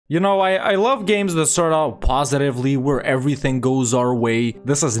You know, I love games that start out positively where everything goes our way.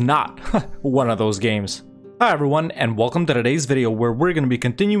 This is not one of those games. Hi everyone, and welcome to today's video where we're going to be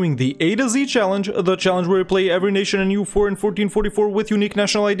continuing the A to Z challenge, the challenge where we play every nation in EU4 in 1444 with unique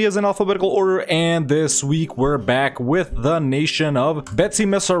national ideas in alphabetical order, and this week we're back with the nation of Betsy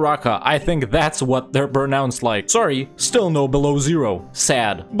Misaraka. I think that's what they're pronounced like. Sorry, still no below zero.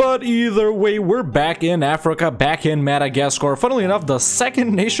 Sad. But either way, we're back in Africa, back in Madagascar. Funnily enough, the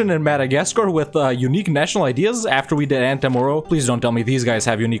second nation in Madagascar with unique national ideas after we did Antamoro. Please don't tell me these guys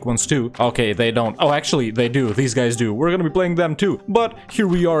have unique ones too. Okay, they don't. Oh, actually, they do. These guys do. We're gonna be playing them too. But here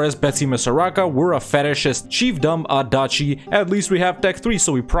we are as Betsy Misaraka. We're a fetishist chiefdom, Adachi. At least we have Tech 3,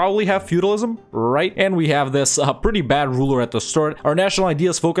 so we probably have feudalism, right? And we have this pretty bad ruler at the start. Our national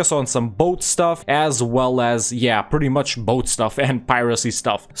ideas focus on some boat stuff, as well as, yeah, pretty much boat stuff and piracy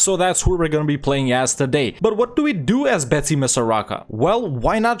stuff. So that's who we're gonna be playing as today. But what do we do as Betsy Misaraka? Well,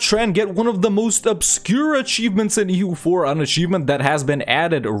 why not try and get one of the most obscure achievements in EU4, an achievement that has been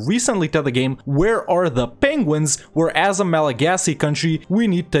added recently to the game. Where are the penguins? Where as a Malagasy country, we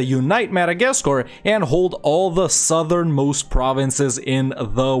need to unite Madagascar and hold all the southernmost provinces in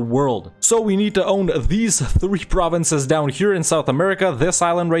the world. So we need to own these three provinces down here in South America, this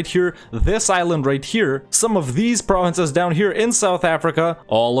island right here, this island right here, some of these provinces down here in South Africa,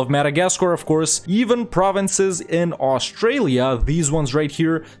 all of Madagascar of course, even provinces in Australia, these ones right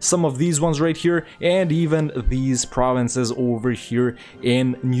here, some of these ones right here, and even these provinces over here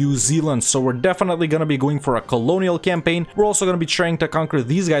in New Zealand. So we're definitely going to be going for a colonial campaign. We're also going to be trying to conquer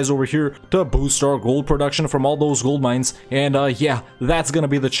these guys over here to boost our gold production from all those gold mines. And yeah, that's going to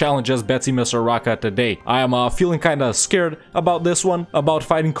be the challenge as Betsy Misaraka today. I am feeling kind of scared about this one, about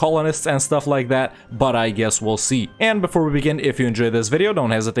fighting colonists and stuff like that, but I guess we'll see. And before we begin, if you enjoyed this video,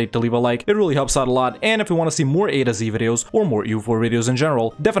 don't hesitate to leave a like. It really helps out a lot. And if you want to see more A to Z videos or more EU4 videos in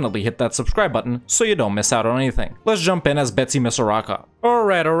general, definitely hit that subscribe button so you don't miss out on anything. Let's jump in as Betsy Misaraka.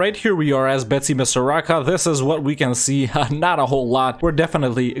 Alright, here we are as Betsy Misaraka. This is what we can see. Not a whole lot. We're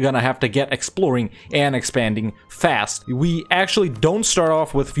definitely gonna have to get exploring and expanding fast. We actually don't start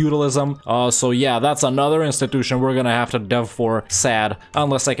off with feudalism, so yeah, that's another institution we're gonna have to dev for. Sad.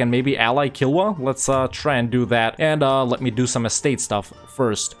 Unless I can maybe ally Kilwa. Let's try and do that. And let me do some estate stuff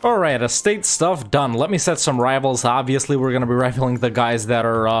first. Alright, estate stuff done. Let me set some rivals. Obviously, we're gonna be rivaling the guys that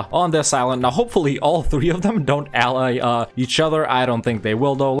are on this island. Now, hopefully, all three of them don't ally each other. I don't think they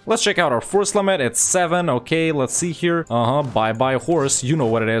will though. Let's check out our force limit. It's 7. Okay, let's see here. Bye-bye horse. You know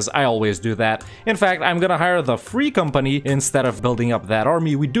what it is. I always do that. In fact, I'm gonna hire the free company instead of building up that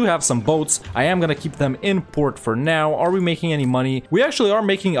army. We do have some boats. I am gonna keep them in port for now. Are we making any money? We actually are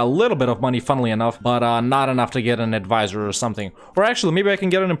making a little bit of money, funnily enough, but not enough to get an advisor or something. Or actually, maybe I can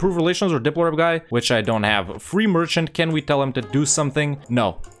get an improved relations or diplomat guy, which I don't have. Free merchant. Can we tell him to do something?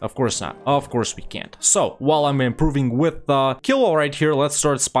 No, of course not. Of course we can't. So, while I'm improving with Kilwa right here, let's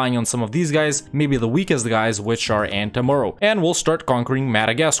start spying on some of these guys, maybe the weakest guys, which are Antamoro. And we'll start conquering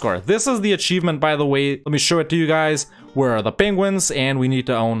Madagascar. This is the achievement, by the way. Let me show it to you guys. Where are the penguins? And we need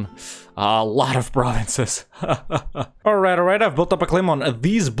to own a lot of provinces. Alright, I've built up a claim on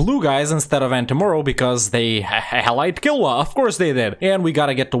these blue guys instead of Antamoro because they allied Kilwa. Of course they did. And we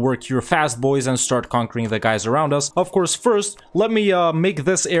gotta get to work here fast, boys, and start conquering the guys around us. Of course, first, let me make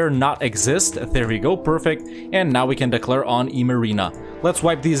this air not exist. There we go, perfect. And now we can declare on Imerina. Let's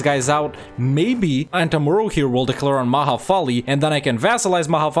wipe these guys out. Maybe Antamoro here will declare on Mahafali, and then I can vassalize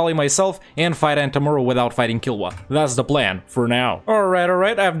Mahafali myself and fight Antamoro without fighting Kilwa. That's the plan for now.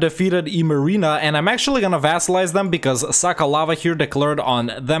 Alright, I've defeated Imerina, and I'm actually gonna vassalize them because Sakalava here declared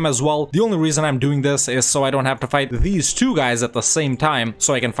on them as well. The only reason I'm doing this is so I don't have to fight these two guys at the same time,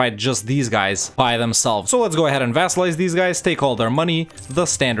 so I can fight just these guys by themselves. So let's go ahead and vassalize these guys, take all their money, the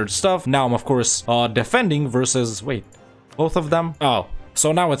standard stuff. Now I'm of course defending versus, wait, both of them? Oh.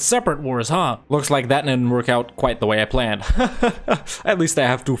 So now it's separate wars, huh? Looks like that didn't work out quite the way I planned. At least I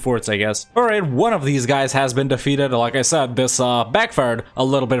have 2 forts, I guess. Alright, one of these guys has been defeated. Like I said, this backfired a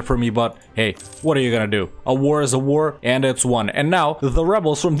little bit for me, but hey, what are you gonna do? A war is a war, and it's won. And now, the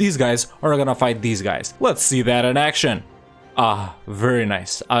rebels from these guys are gonna fight these guys. Let's see that in action. Ah, very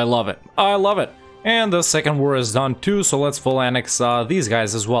nice. I love it. I love it. And the second war is done too, so let's full annex these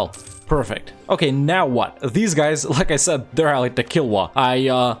guys as well. Perfect. Okay, now what? These guys, like I said, they're allied to Kilwa.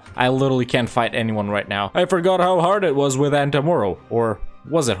 I literally can't fight anyone right now. I forgot how hard it was with Antamoro. Or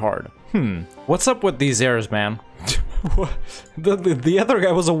was it hard? What's up with these errors, man? the other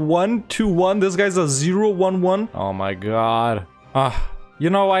guy was a 1-2-1. This guy's a 0-1-1. Oh my god. You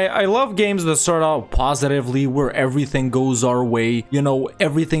know, I love games that start out positively, where everything goes our way. You know,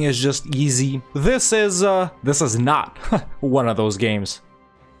 everything is just easy. This is not one of those games.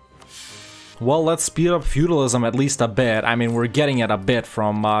 Well, let's speed up feudalism at least a bit. I mean, we're getting it a bit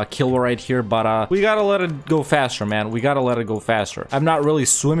from Kilwa right here, but we gotta let it go faster, man. We gotta let it go faster. I'm not really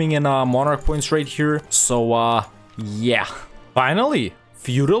swimming in monarch points right here, so yeah. Finally,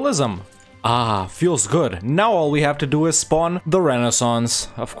 feudalism. Ah, feels good. Now all we have to do is spawn the Renaissance.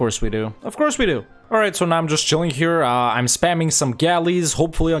 Of course we do. Of course we do. Alright, so now I'm just chilling here. I'm spamming some galleys.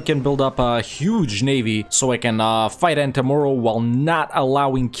 Hopefully I can build up a huge navy so I can fight Antemuro while not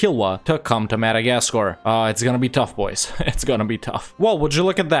allowing Kilwa to come to Madagascar. It's gonna be tough, boys. It's gonna be tough. Well, would you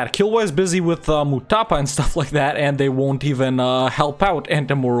look at that? Kilwa is busy with Mutapa and stuff like that, and they won't even help out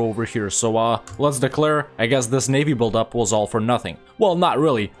Antemuro over here. So let's declare, I guess this navy buildup was all for nothing. Well, not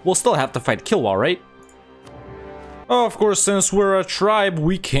really. We'll still have to fight Kilwa, right? Oh, of course, since we're a tribe,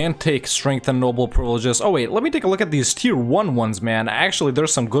 we can't take strength and noble privileges. Oh wait, let me take a look at these tier 1 ones, man. Actually,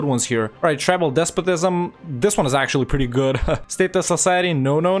 there's some good ones here. Alright, tribal despotism. This one is actually pretty good. Stateless society,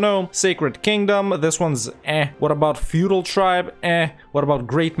 no, no, no. Sacred kingdom, this one's eh. What about feudal tribe? Eh. What about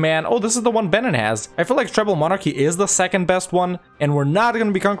great man? Oh, this is the one Benin has. I feel like tribal monarchy is the second best one, and we're not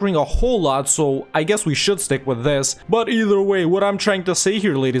gonna be conquering a whole lot, so I guess we should stick with this. But either way, what I'm trying to say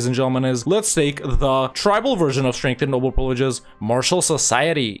here, ladies and gentlemen, is let's take the tribal version of strength and noble privileges, martial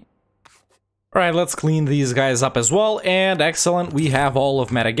society. Alright, let's clean these guys up as well, and excellent, we have all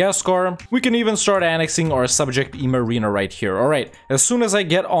of Madagascar. We can even start annexing our subject Imarina right here. Alright, as soon as I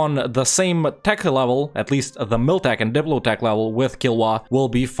get on the same tech level, at least the Miltech and Diplotech level with Kilwa, we'll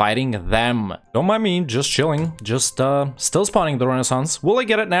be fighting them. Don't mind me, just chilling, just still spawning the Renaissance. Will I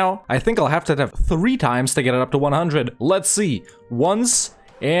get it now? I think I'll have to have 3 times to get it up to 100. Let's see. Once.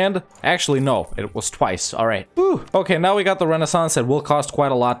 And actually, no, it was twice. All right. Whew. Okay, now we got the Renaissance. It will cost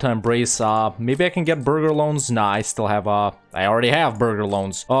quite a lot to embrace. Maybe I can get burger loans. Nah, I still have, I already have burger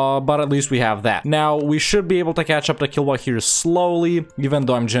loans. But at least we have that. Now, we should be able to catch up to Kilwa here slowly, even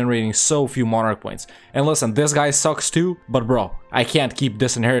though I'm generating so few monarch points. And listen, this guy sucks too, but bro, I can't keep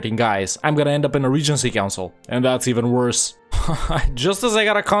disinheriting guys. I'm gonna end up in a regency council, and that's even worse. Just as I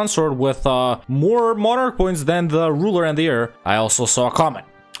got a consort with more monarch points than the ruler and the heir, I also saw a comment.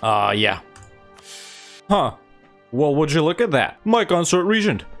 Yeah. Huh. Well, would you look at that? My consort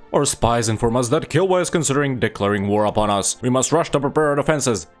regent. Our spies inform us that Kilwa is considering declaring war upon us. We must rush to prepare our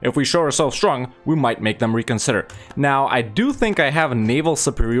defenses. If we show ourselves strong, we might make them reconsider. Now, I do think I have naval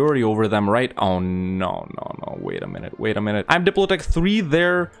superiority over them, right? Oh, no, no, no. Wait a minute. Wait a minute. I'm Diplotech 3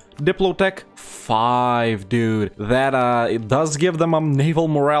 there. Diplotech 5, dude. That, it does give them a naval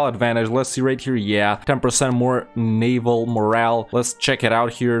morale advantage. Let's see right here. Yeah, 10% more naval morale. Let's check it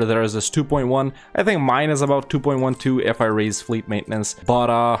out here. There is this 2.1. I think mine is about 2.12 if I raise fleet maintenance.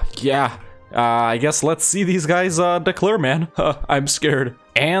 But, yeah. I guess let's see these guys declare, man. I'm scared.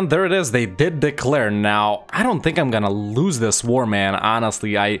 And there it is, they did declare. Now, I don't think I'm gonna lose this war, man.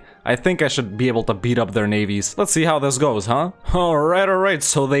 Honestly, I think I should be able to beat up their navies. Let's see how this goes, huh? Alright,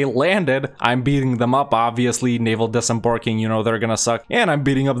 so they landed. I'm beating them up, obviously. Naval disembarking, you know, they're gonna suck. And I'm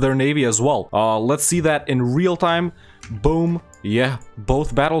beating up their navy as well. Let's see that in real time. Boom. Yeah,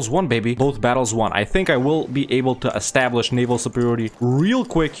 both battles won, baby. Both battles won. I think I will be able to establish naval superiority real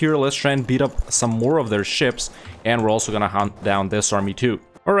quick here. Let's try and beat up some more of their ships. And we're also gonna hunt down this army too.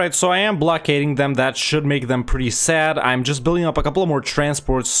 Alright, so I am blockading them. That should make them pretty sad. I'm just building up a couple of more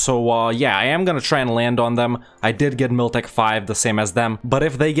transports, so yeah, I am gonna try and land on them. I did get Miltech 5, the same as them, but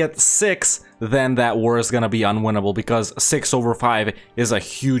if they get 6, then that war is gonna be unwinnable, because 6 over 5 is a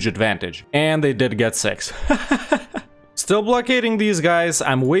huge advantage. And they did get 6. Still blockading these guys.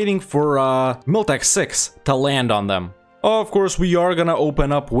 I'm waiting for Miltech 6 to land on them. Of course, we are gonna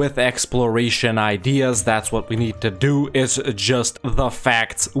open up with exploration ideas. That's what we need to do. It's just the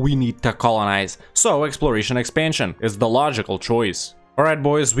facts. We need to colonize. So exploration expansion is the logical choice. Alright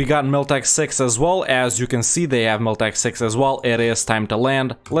boys, we got Miltech 6 as well. As you can see, they have Miltech 6 as well. It is time to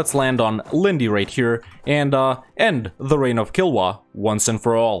land. Let's land on Lindy right here and end the reign of Kilwa once and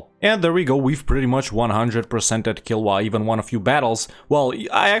for all. And there we go, we've pretty much 100% at Kilwa, even won a few battles. Well,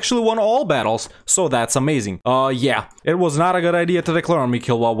 I actually won all battles, so that's amazing. Yeah, it was not a good idea to declare on me,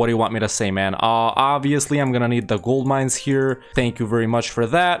 Kilwa. What do you want me to say, man? Obviously, I'm gonna need the gold mines here. Thank you very much for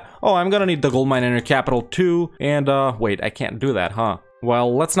that. Oh, I'm gonna need the gold mine in your capital too. And, wait, I can't do that, huh?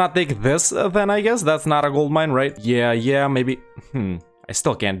 Well, let's not take this then, I guess. That's not a gold mine, right? Yeah, maybe. I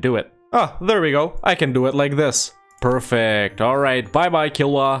still can't do it. Ah, there we go. I can do it like this. Perfect. Alright, bye-bye,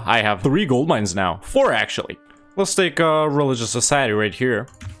 Kilwa. I have 3 gold mines now. 4, actually. Let's take Religious Society right here.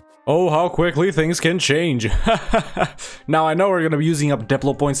 Oh, how quickly things can change. Now, I know we're going to be using up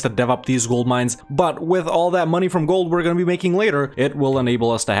Diplo points to dev up these gold mines, but with all that money from gold we're going to be making later, it will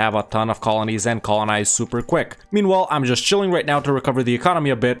enable us to have a ton of colonies and colonize super quick. Meanwhile, I'm just chilling right now to recover the economy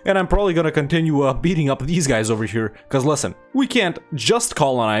a bit, and I'm probably going to continue beating up these guys over here, because listen, we can't just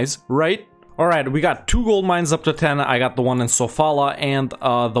colonize, right? Alright, we got 2 gold mines up to 10. I got the one in Sofala and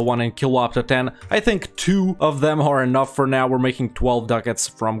the one in Kilwa up to 10. I think 2 of them are enough for now. We're making 12 ducats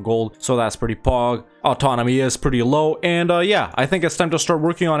from gold, so that's pretty pog. Autonomy is pretty low, and yeah, I think it's time to start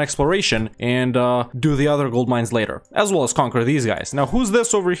working on exploration and do the other gold mines later, as well as conquer these guys. Now, who's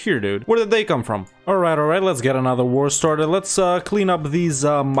this over here, dude? Where did they come from? Alright, let's get another war started. Let's clean up these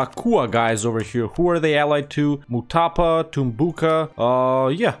Makua guys over here. Who are they allied to? Mutapa,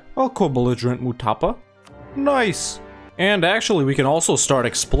 Tumbuka, yeah, I'll co-belligerent Mutapa. Nice! And actually, we can also start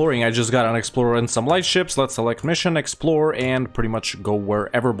exploring. I just got an explorer and some light ships. Let's select mission, explore, and pretty much go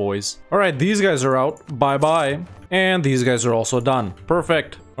wherever, boys. Alright, these guys are out. Bye-bye. And these guys are also done.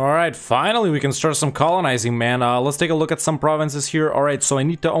 Perfect. Alright, finally we can start some colonizing, man. Let's take a look at some provinces here. Alright, so I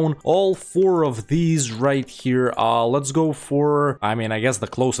need to own all 4 of these right here. Let's go for, I mean, I guess the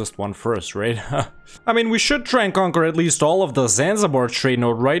closest one first, right? I mean, we should try and conquer at least all of the Zanzibar trade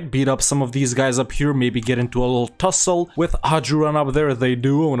node, right? Beat up some of these guys up here, maybe get into a little tussle with Ajuran up there. They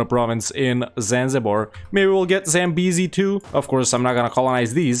do own a province in Zanzibar. Maybe we'll get Zambezi too. Of course, I'm not gonna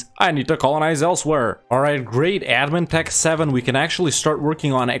colonize these. I need to colonize elsewhere. Alright, great. Admin Tech 7. We can actually start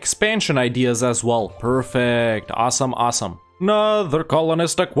working on expansion ideas as well. Perfect. Awesome, awesome. Another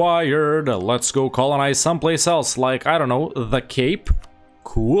colonist acquired. Let's go colonize someplace else, like, I don't know, the Cape.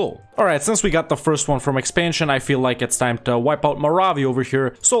 Cool. Alright, since we got the first one from expansion, I feel like it's time to wipe out Moravia over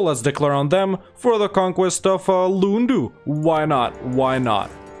here. So let's declare on them for the conquest of Lundu. Why not? Why not?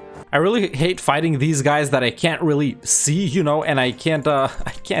 I really hate fighting these guys that I can't really see, you know, and I can't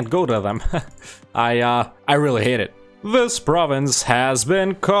go to them. I really hate it. This province has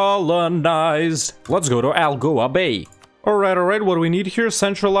been colonized. Let's go to Algoa Bay. Alright, what do we need here?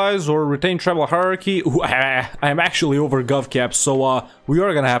 Centralize or retain tribal hierarchy? Ooh, I'm actually over GovCap, so we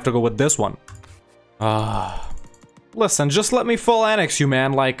are gonna have to go with this one. Listen, just let me full annex you,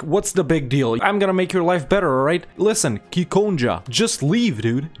 man. Like, what's the big deal? I'm gonna make your life better, alright? Listen, Kikonja, just leave,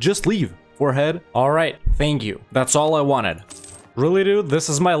 dude. Just leave. Forehead. Alright, thank you. That's all I wanted. Really, dude? This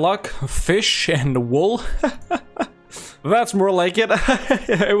is my luck? Fish and wool? That's more like it.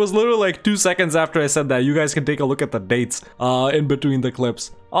 It was literally like 2 seconds after I said that. You guys can take a look at the dates in between the clips.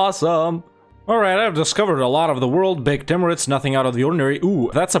 Awesome. Alright, I've discovered a lot of the world. Big Timurids, nothing out of the ordinary.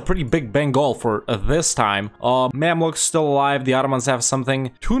 Ooh, that's a pretty big Bengal for this time. Mamluks still alive. The Ottomans have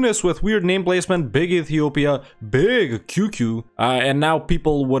something. Tunis with weird name placement. Big Ethiopia. Big QQ. And now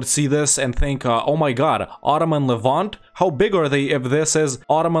people would see this and think, oh my god, Ottoman Levant? How big are they if this is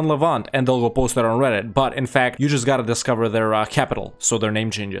Ottoman Levant? And they'll go post it on Reddit. But in fact, you just gotta discover their capital, so their name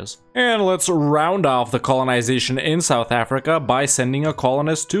changes. And let's round off the colonization in South Africa by sending a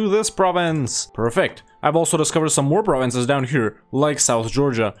colonist to this province. Perfect. I've also discovered some more provinces down here, like South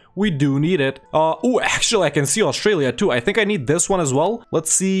Georgia. We do need it. Oh, actually, I can see Australia too. I think I need this one as well.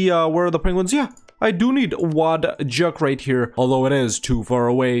 Let's see where are the penguins. Yeah, I do need Wadjuk right here, although it is too far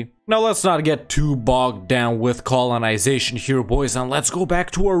away. Now let's not get too bogged down with colonization here, boys, and let's go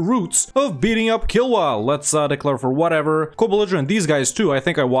back to our roots of beating up Kilwa. Let's declare for whatever. Co-belligerent these guys too. I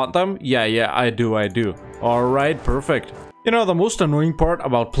think I want them. Yeah, I do. Alright, perfect. You know, the most annoying part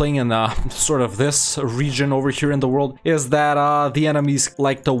about playing in sort of this region over here in the world is that the enemies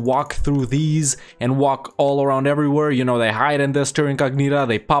like to walk through these and walk all around everywhere. You know, they hide in this terra incognita,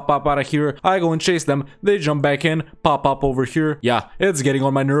 they pop up out of here, I go and chase them, they jump back in, pop up over here. Yeah, it's getting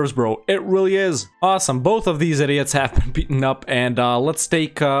on my nerves, bro. It really is. Awesome, both of these idiots have been beaten up, and let's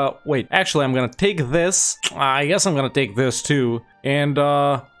take, wait, actually I'm gonna take this. I guess I'm gonna take this too, and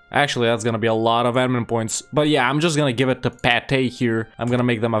actually, that's gonna be a lot of admin points. But yeah, I'm just gonna give it to Pate here. I'm gonna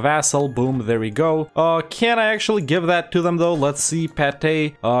make them a vassal. Boom, there we go. Can I actually give that to them though? Let's see,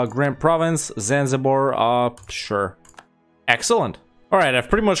 Pate, Grand Province, Zanzibar, sure. Excellent. Alright, I've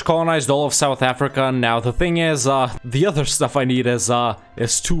pretty much colonized all of South Africa. Now, the thing is, the other stuff I need is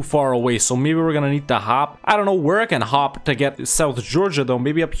too far away. So maybe we're gonna need to hop. I don't know where I can hop to get South Georgia though.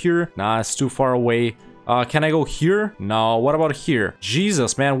 Maybe up here? Nah, it's too far away. Can I go here? No, what about here?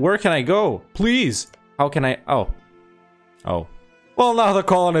 Jesus, man, where can I go? Please. How can I? Oh. Well, now the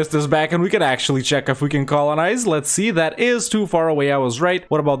colonist is back and we can actually check if we can colonize. Let's see, that is too far away. I was right.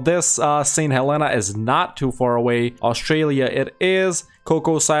 What about this? St. Helena is not too far away. Australia, it is.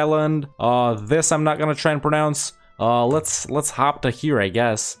 Cocos Island. This I'm not gonna try and pronounce. Let's hop to here, I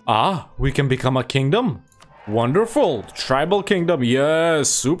guess. Ah, we can become a kingdom. Wonderful. Tribal Kingdom, yes,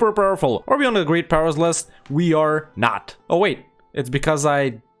 super powerful. Are we on the Great Powers list? We are not. Oh wait, it's because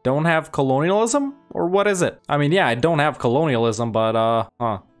I don't have colonialism? Or what is it? I mean, yeah, I don't have colonialism, but,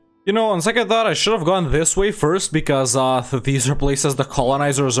 You know, on second thought, I should have gone this way first because these are places the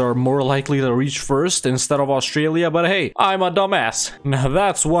colonizers are more likely to reach first instead of Australia, but hey, I'm a dumbass. Now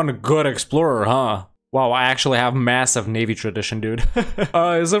that's one good explorer, huh? Wow, I actually have massive Navy tradition, dude.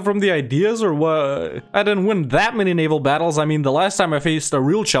 Is it from the ideas or what? I didn't win that many naval battles. I mean, the last time I faced a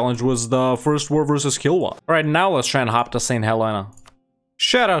real challenge was the First War versus Kilwa. Alright, now let's try and hop to St. Helena.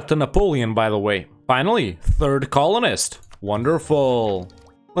 Shout out to Napoleon, by the way. Finally, third colonist. Wonderful.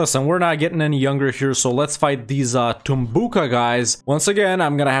 Listen, we're not getting any younger here, so let's fight these Tumbuka guys. Once again,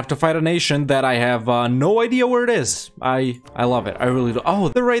 I'm gonna have to fight a nation that I have no idea where it is. I love it. I really do. Oh,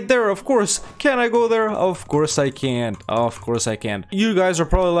 they're right there, of course. Can I go there? Of course I can. Of course I can. You guys are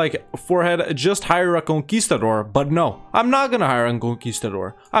probably like, Forehead, just hire a conquistador. But no, I'm not gonna hire a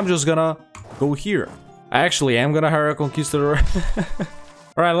conquistador. I'm just gonna go here. I actually am gonna hire a conquistador.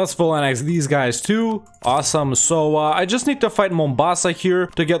 Alright, let's full annex these guys too. Awesome. So, I just need to fight Mombasa here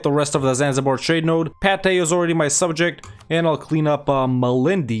to get the rest of the Zanzibar trade node. Pate is already my subject, and I'll clean up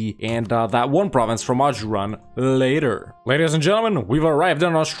Malindi and that one province from Ajuran later. Ladies and gentlemen, we've arrived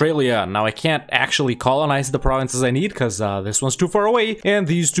in Australia. Now, I can't actually colonize the provinces I need because this one's too far away, and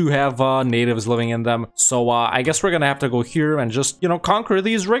these two have natives living in them. So, I guess we're gonna have to go here and just, you know, conquer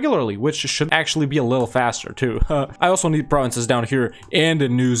these regularly, which should actually be a little faster too. I also need provinces down here and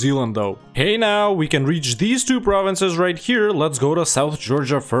in New Zealand though. Hey now, we can reach these two provinces right here. Let's go to South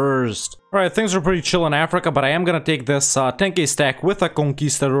Georgia first. Alright, things are pretty chill in Africa, but I am gonna take this 10k stack with a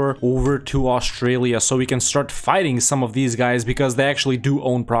conquistador over to Australia so we can start fighting some of these guys because they actually do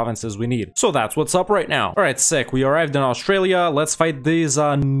own provinces we need. So that's what's up right now. Alright, sick. We arrived in Australia. Let's fight these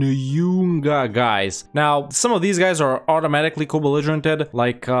Nyunga guys. Now, some of these guys are automatically co-belligerented,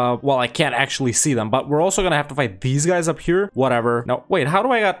 like, well, I can't actually see them, but we're also gonna have to fight these guys up here. Whatever. No, wait, how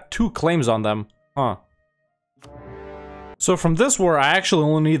do I got 2 claims on them? Huh. So from this war, I actually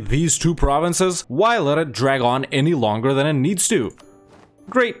only need these 2 provinces. Why let it drag on any longer than it needs to?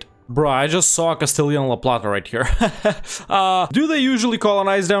 Great. Bro, I just saw Castilian La Plata right here. Do they usually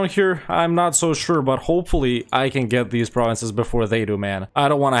colonize down here? I'm not so sure, but hopefully I can get these provinces before they do, man. I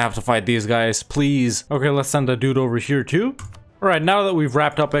don't want to have to fight these guys, please. Okay, let's send a dude over here too. Alright, now that we've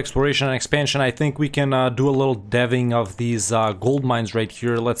wrapped up exploration and expansion, I think we can do a little deving of these gold mines right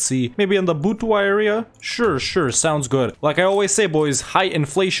here. Let's see, maybe in the Butua area? Sure, sounds good. Like I always say, boys, high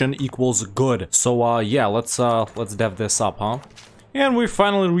inflation equals good. So, yeah, let's dev this up, huh? And we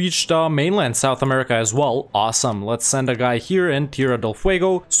finally reached mainland South America as well. Awesome. Let's send a guy here in Tierra del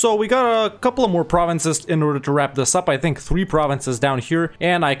Fuego. So we got a couple of more provinces in order to wrap this up. I think 3 provinces down here,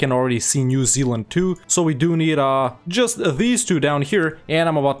 and I can already see New Zealand too. So we do need just these 2 down here, and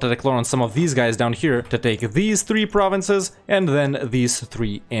I'm about to declare on some of these guys down here to take these 3 provinces and then these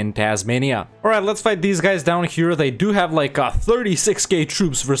 3 in Tasmania. All right, let's fight these guys down here. They do have like 36k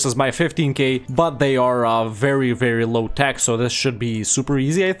troops versus my 15k, but they are very, very low tech, so this should be super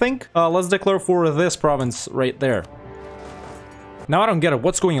easy, I think. Let's declare for this province right there. Now I don't get it.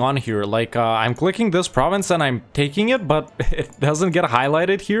 What's going on here? Like, I'm clicking this province and I'm taking it, but it doesn't get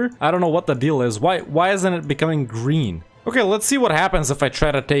highlighted here. I don't know what the deal is. Why isn't it becoming green? Okay, let's see what happens if I try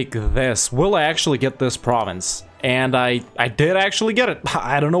to take this. Will I actually get this province? And I did actually get it.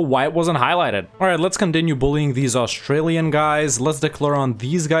 I don't know why it wasn't highlighted. All right, let's continue bullying these Australian guys. Let's declare on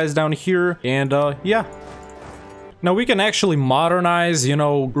these guys down here. And yeah. Now we can actually modernize, you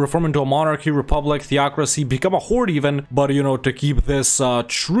know, reform into a monarchy, republic, theocracy, become a horde even, but you know, to keep this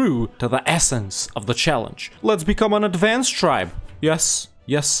true to the essence of the challenge. Let's become an advanced tribe. Yes,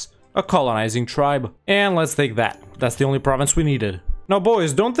 a colonizing tribe. And let's take that. That's the only province we needed. Now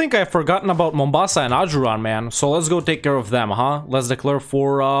boys, don't think I've forgotten about Mombasa and Ajuran, man. So let's go take care of them, huh? Let's declare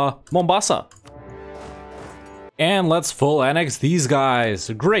for Mombasa. And let's full annex these guys.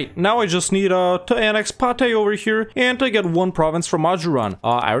 Great, now I just need to annex Pate over here and to get 1 province from Ajuran.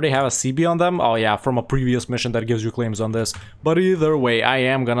 I already have a CB on them. Oh yeah, from a previous mission that gives you claims on this. But either way, I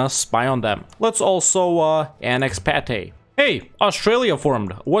am gonna spy on them. Let's also annex Pate. Hey, Australia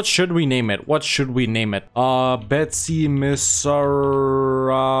formed. What should we name it? Betsy Miss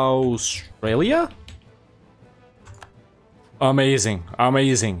Australia? Amazing,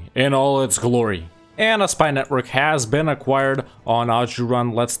 in all its glory. And a spy network has been acquired on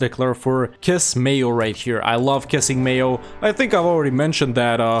Ajuran. Let's declare for Kiss Mayo right here. I love kissing Mayo. I think I've already mentioned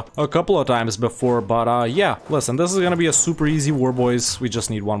that a couple of times before, but yeah, listen, this is gonna be a super easy war, boys. We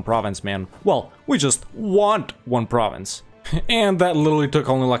just need 1 province, man. Well, we just want 1 province. And that literally took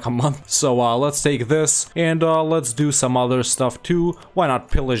only like a month. So let's take this and let's do some other stuff too. Why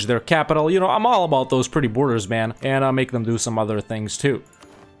not pillage their capital? You know, I'm all about those pretty borders, man. And make them do some other things too.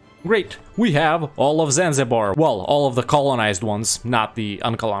 Great, we have all of Zanzibar. Well, all of the colonized ones, not the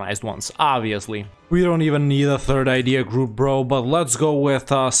uncolonized ones, obviously. We don't even need a third idea group, bro, but let's go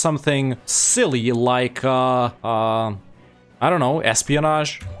with something silly like, I don't know,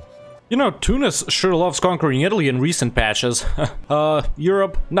 espionage? You know, Tunis sure loves conquering Italy in recent patches.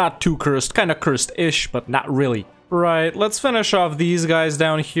 Europe, not too cursed, kinda cursed-ish, but not really. Right, let's finish off these guys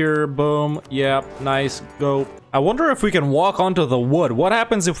down here, boom, yep, nice, go. I wonder if we can walk onto the wood. What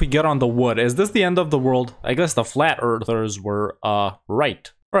happens if we get on the wood? Is this the end of the world? I guess the flat earthers were,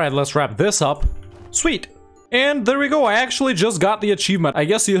 right. Alright, let's wrap this up. Sweet. And there we go, I actually just got the achievement. I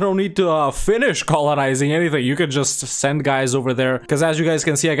guess you don't need to finish colonizing anything. You could just send guys over there. Because as you guys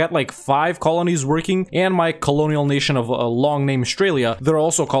can see, I got like 5 colonies working. And my colonial nation of a long name Australia, they're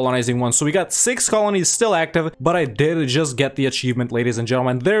also colonizing one. So we got 6 colonies still active. But I did just get the achievement, ladies and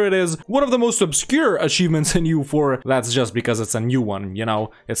gentlemen. There it is. One of the most obscure achievements in EU4. That's just because it's a new one, you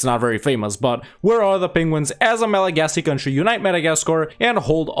know. It's not very famous. But where are the penguins? As a Malagasy country, unite Madagascar and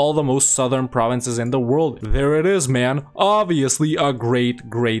hold all the most southern provinces in the world. There it is, man. Obviously a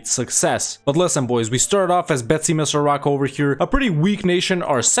great success. But listen, boys, we started off as Betsy Misaraka over here, a pretty weak nation,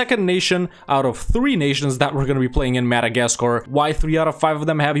 our second nation out of 3 nations that we're gonna be playing in Madagascar. Why 3 out of 5 of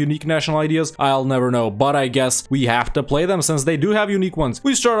them have unique national ideas? I'll never know, but I guess we have to play them since they do have unique ones.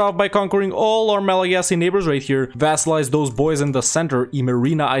 We start off by conquering all our Malagasy neighbors right here, vassalize those boys in the center,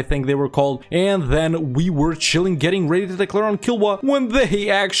 Imerina I think they were called, and then we were chilling, getting ready to declare on Kilwa when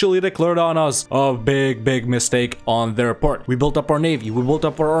they actually declared on us. A big mistake on their part. We built up our navy, we built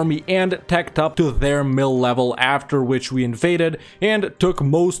up our army, and teched up to their mill level, after which we invaded and took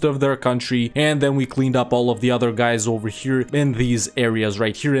most of their country, and then we cleaned up all of the other guys over here in these areas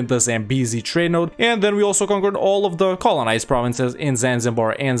right here in the Zambezi trade node, and then we also conquered all of the colonized provinces in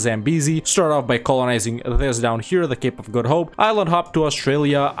Zanzibar and Zambezi. Start off by colonizing this down here, the Cape of Good Hope, island hopped to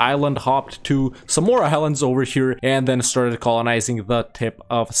Australia, island hopped to some more islands over here, and then started colonizing the tip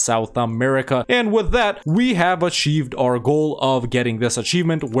of South America. And with that, we have achieved our goal of getting this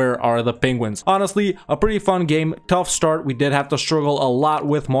achievement. Where are the penguins? Honestly, a pretty fun game, tough start. We did have to struggle a lot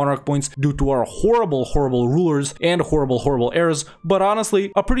with monarch points due to our horrible rulers and horrible errors, but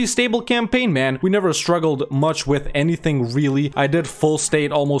honestly, a pretty stable campaign, man. We never struggled much with anything really. I did full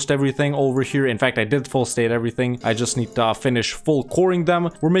state almost everything over here. In fact, I did full state everything. I just need to finish full coring them.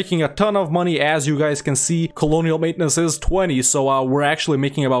 We're making a ton of money, as you guys can see. Colonial maintenance is 20, so we're actually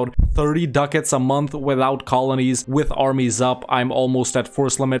making about 30 ducats a month without colonies, with armies up. I'm almost at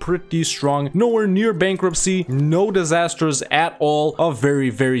force limit, pretty strong, nowhere near bankruptcy, no disasters at all. A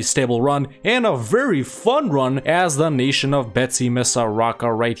very stable run and a very fun run as the nation of Betsy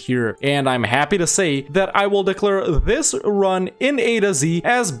Misaraka right here. And I'm happy to say that I will declare this run in A to Z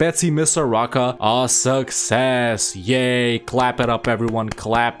as Betsy Misaraka a success. Yay, clap it up everyone,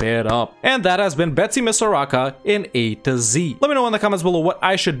 clap it up. And that has been Betsy Misaraka in A to Z. Let me know in the comments below what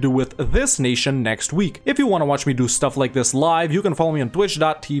I should do with this nation next week. If you want to watch me do stuff like this live, you can follow me on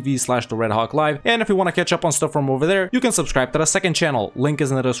twitch.tv/TheRedHawkLive, and if you want to catch up on stuff from over there, you can subscribe to the second channel, link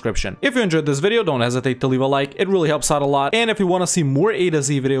is in the description. If you enjoyed this video, don't hesitate to leave a like, it really helps out a lot, and if you want to see more A to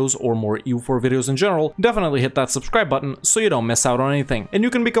Z videos or more EU4 videos in general, definitely hit that subscribe button so you don't miss out on anything. And you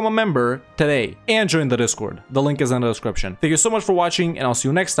can become a member today and join the Discord, the link is in the description. Thank you so much for watching, and I'll see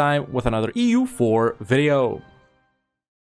you next time with another EU4 video.